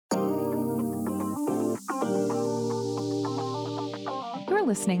You're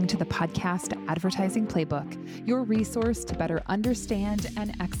listening to the podcast Advertising Playbook, your resource to better understand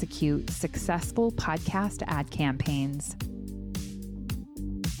and execute successful podcast ad campaigns.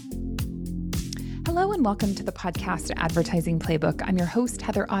 Hello and welcome to the podcast Advertising Playbook. I'm your host,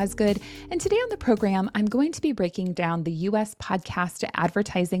 Heather Osgood, and today on the program, I'm going to be breaking down the U.S. podcast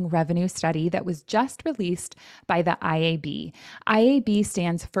advertising revenue study that was just released by the IAB. IAB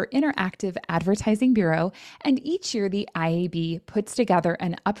stands for Interactive Advertising Bureau, and each year the IAB puts together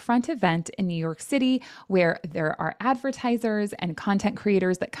an upfront event in New York City where there are advertisers and content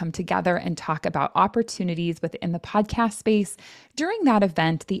creators that come together and talk about opportunities within the podcast space. During that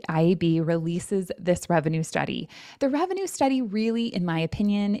event, the IAB releases this revenue study. The revenue study really, in my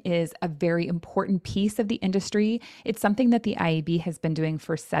opinion, is a very important piece of the industry. It's something that the IAB has been doing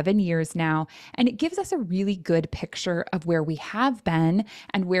for 7 years now, and it gives us a really good picture of where we have been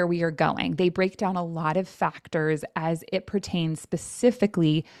and where we are going. They break down a lot of factors as it pertains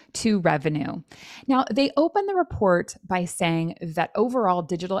specifically to revenue. Now, they open the report by saying that overall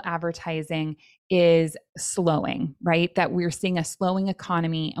digital advertising is slowing, right? That we're seeing a slowing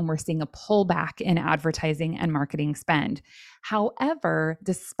economy and we're seeing a pullback in advertising and marketing spend. However,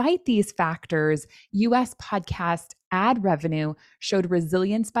 despite these factors, US podcast ad revenue showed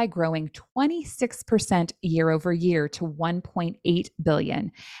resilience by growing 26% year over year to $1.8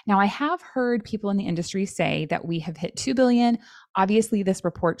 billion. Now, I have heard people in the industry say that we have hit 2 billion. Obviously, this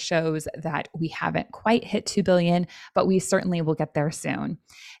report shows that we haven't quite hit 2 billion, but we certainly will get there soon.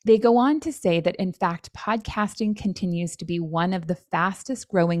 They go on to say that, in fact, podcasting continues to be one of the fastest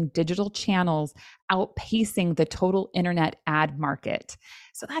growing digital channels, outpacing the total internet ad market.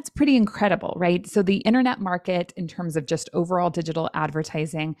 So that's pretty incredible, right? So the internet market, in terms of just overall digital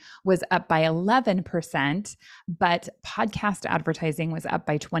advertising, was up by 11%, but podcast advertising was up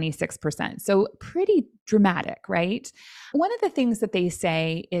by 26%. So pretty dramatic, right? One of the things that they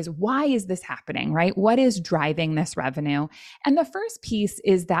say is, why is this happening, right? What is driving this revenue? And the first piece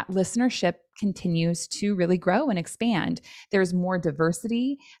is that listenership continues to really grow and expand. There's more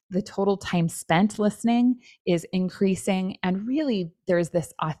diversity. The total time spent listening is increasing. And really, there's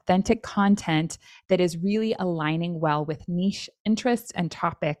this authentic content that is really aligning well with niche interests and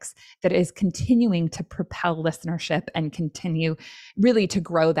topics that is continuing to propel listenership and continue really to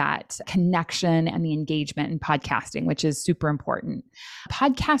grow that connection and the engagement in podcasting, which is super important.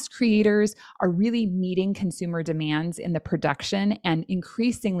 Podcast creators are really meeting consumer demands in the production and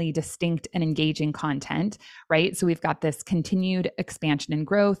increasingly distinct and engaging content, right? So we've got this continued expansion in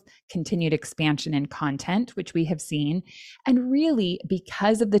growth, continued expansion in content, which we have seen. And really,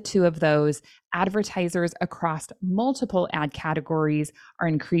 because of the two of those, advertisers across multiple ad categories are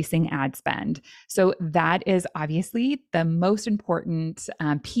increasing ad spend. So that is obviously the most important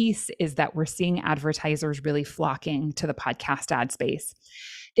piece, is that we're seeing advertisers really flocking to the podcast ad space.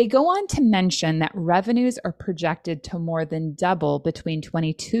 They go on to mention that revenues are projected to more than double between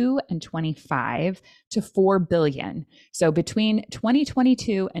 22 and 25 to 4 billion. So between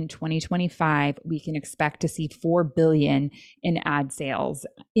 2022 and 2025, we can expect to see 4 billion in ad sales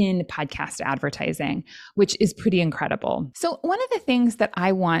in podcast advertising, which is pretty incredible. So one of the things that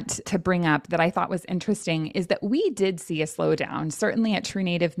I want to bring up that I thought was interesting is that we did see a slowdown. Certainly at True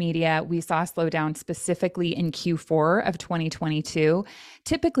Native Media, we saw a slowdown specifically in Q4 of 2022.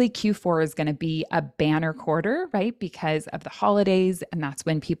 Typically, Q4 is going to be a banner quarter, right? Because of the holidays, and that's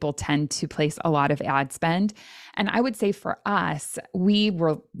when people tend to place a lot of ad spend. And I would say for us, we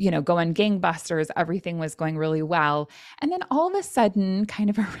were, going gangbusters. Everything was going really well. And then all of a sudden, kind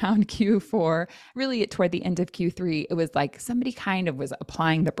of around Q4, really toward the end of Q3, it was like somebody kind of was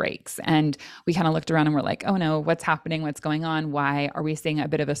applying the brakes. And we kind of looked around and we're like, oh no, what's happening? What's going on? Why are we seeing a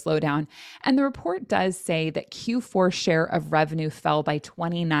bit of a slowdown? And the report does say that Q4 share of revenue fell by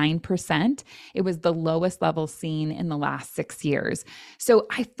 29%. It was the lowest level seen in the last 6 years. So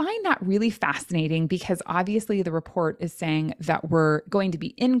I find that really fascinating, because obviously the report is saying that we're going to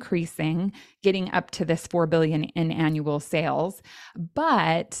be increasing, getting up to this 4 billion in annual sales.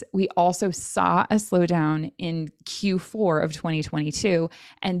 But we also saw a slowdown in Q4 of 2022.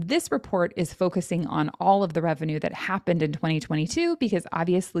 And this report is focusing on all of the revenue that happened in 2022, because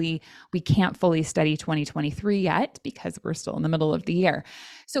obviously we can't fully study 2023 yet because we're still in the middle of the year.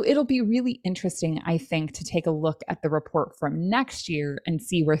 So it'll be really interesting, I think, to take a look at the report from next year and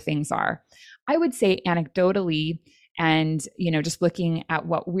see where things are. I would say anecdotally, And, just looking at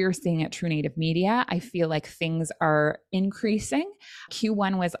what we're seeing at True Native Media, I feel like things are increasing.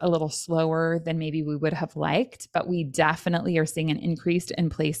 Q1 was a little slower than maybe we would have liked, but we definitely are seeing an increase in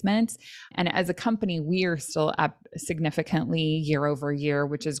placements. And as a company, we are still up significantly year over year,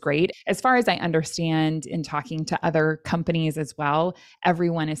 which is great. As far as I understand in talking to other companies as well,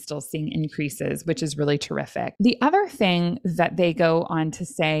 everyone is still seeing increases, which is really terrific. The other thing that they go on to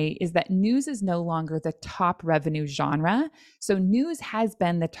say is that news is no longer the top revenue genre. So news has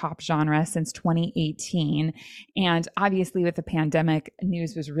been the top genre since 2018. And obviously with the pandemic,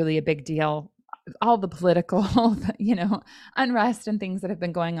 news was really a big deal. All the political, unrest and things that have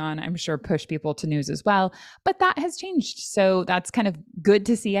been going on, I'm sure push people to news as well, but that has changed. So that's kind of good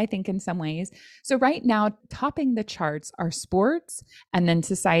to see, I think, in some ways. So right now, topping the charts are sports and then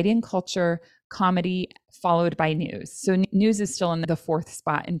society and culture, comedy, followed by news. So news is still in the fourth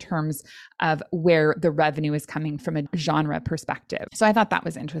spot in terms of where the revenue is coming from a genre perspective. So I thought that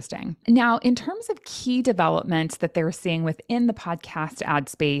was interesting. Now, in terms of key developments that they're seeing within the podcast ad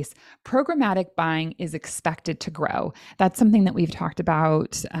space, programmatic buying is expected to grow. That's something that we've talked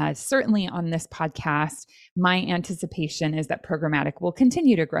about certainly on this podcast. My anticipation is that programmatic will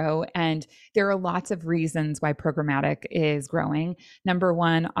continue to grow, and there are lots of reasons why programmatic is growing. Number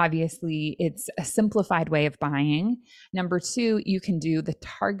one, obviously, it's a simplified way of buying. Number two, you can do the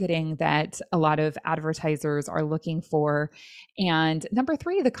targeting that a lot of advertisers are looking for. And number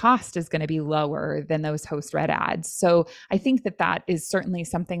three, the cost is going to be lower than those host read ads. So I think that is certainly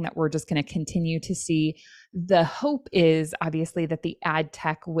something that we're just going to continue to see. The hope is obviously that the ad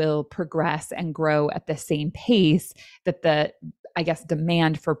tech will progress and grow at the same pace that the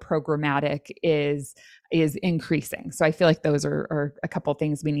demand for programmatic is increasing. So I feel like those are a couple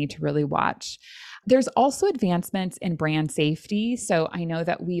things we need to really watch. There's also advancements in brand safety. So I know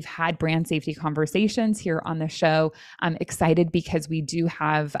that we've had brand safety conversations here on the show. I'm excited because we do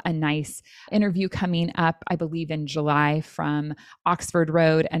have a nice interview coming up, I believe in July, from Oxford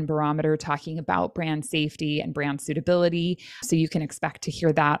Road and Barometer talking about brand safety and brand suitability. So you can expect to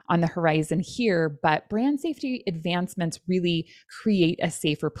hear that on the horizon here. But brand safety advancements really create a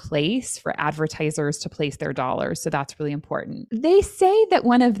safer place for advertisers to place their dollars. So that's really important. They say that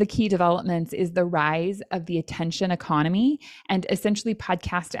one of the key developments is the rise of the attention economy, and essentially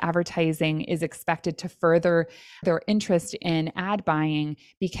podcast advertising is expected to further their interest in ad buying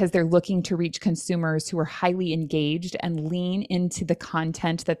because they're looking to reach consumers who are highly engaged and lean into the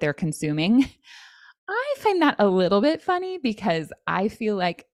content that they're consuming. I find that a little bit funny because I feel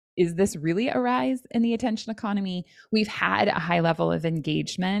like, is this really a rise in the attention economy? We've had a high level of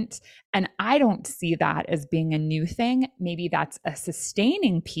engagement, and I don't see that as being a new thing. Maybe that's a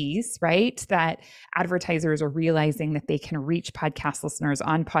sustaining piece, right? That advertisers are realizing that they can reach podcast listeners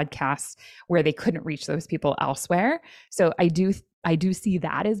on podcasts where they couldn't reach those people elsewhere. So I do see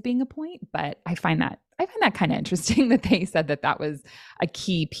that as being a point, but I find that kind of interesting that they said that was a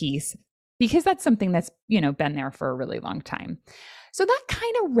key piece, because that's something that's, been there for a really long time. So that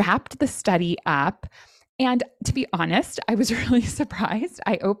kind of wrapped the study up. And to be honest, I was really surprised.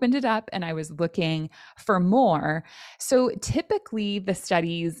 I opened it up and I was looking for more. So typically the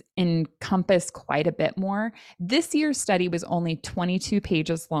studies encompass quite a bit more. This year's study was only 22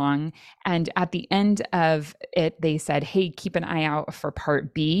 pages long. And at the end of it, they said, hey, keep an eye out for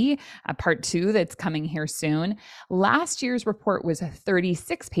part B, part 2 that's coming here soon. Last year's report was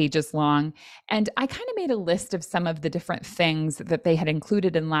 36 pages long. And I kind of made a list of some of the different things that they had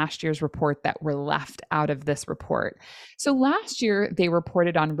included in last year's report that were left out of this report. So last year, they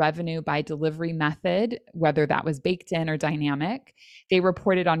reported on revenue by delivery method, whether that was baked in or dynamic. They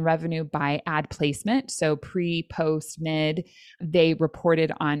reported on revenue by ad placement, so pre, post, mid. They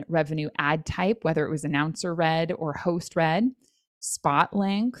reported on revenue ad type, whether it was announcer read or host read, spot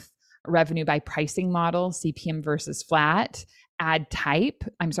length, revenue by pricing model, CPM versus flat, buy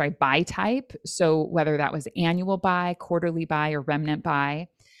type. So whether that was annual buy, quarterly buy, or remnant buy.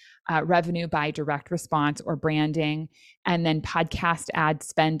 Revenue by direct response or branding, and then podcast ad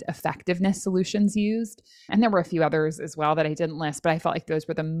spend effectiveness solutions used. And there were a few others as well that I didn't list, but I felt like those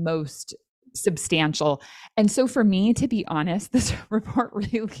were the most substantial. And so for me, to be honest, this report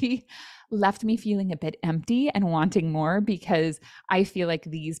really left me feeling a bit empty and wanting more, because I feel like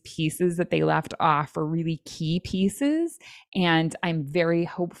these pieces that they left off are really key pieces. And I'm very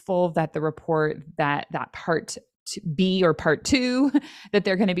hopeful that the report, that part B or part 2 that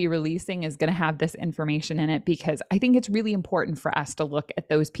they're going to be releasing is going to have this information in it, because I think it's really important for us to look at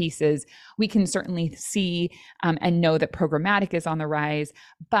those pieces. We can certainly see and know that programmatic is on the rise,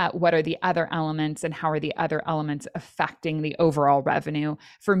 but what are the other elements and how are the other elements affecting the overall revenue?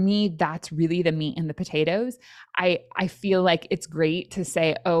 For me, that's really the meat and the potatoes. I feel like it's great to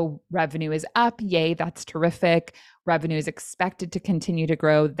say, oh, revenue is up. Yay, that's terrific. Revenue is expected to continue to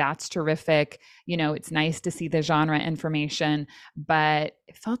grow. That's terrific. It's nice to see the genre information, but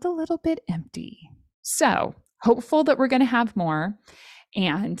it felt a little bit empty. So hopeful that we're going to have more.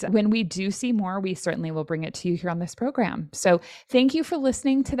 And when we do see more, we certainly will bring it to you here on this program. So thank you for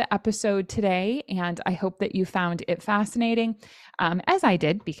listening to the episode today. And I hope that you found it fascinating, as I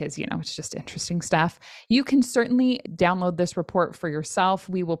did, because, it's just interesting stuff. You can certainly download this report for yourself.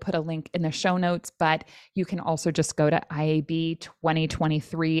 We will put a link in the show notes, but you can also just go to IAB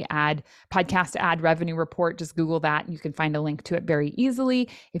 2023 podcast ad revenue report. Just Google that and you can find a link to it very easily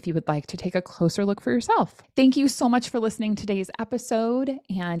if you would like to take a closer look for yourself. Thank you so much for listening to today's episode.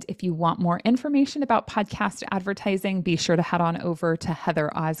 And if you want more information about podcast advertising, be sure to head on over to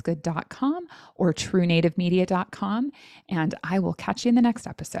heatherosgood.com or truenativemedia.com, and I will catch you in the next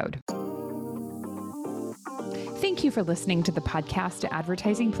episode. Thank you for listening to the Podcast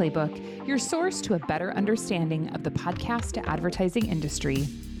Advertising Playbook, your source to a better understanding of the podcast advertising industry.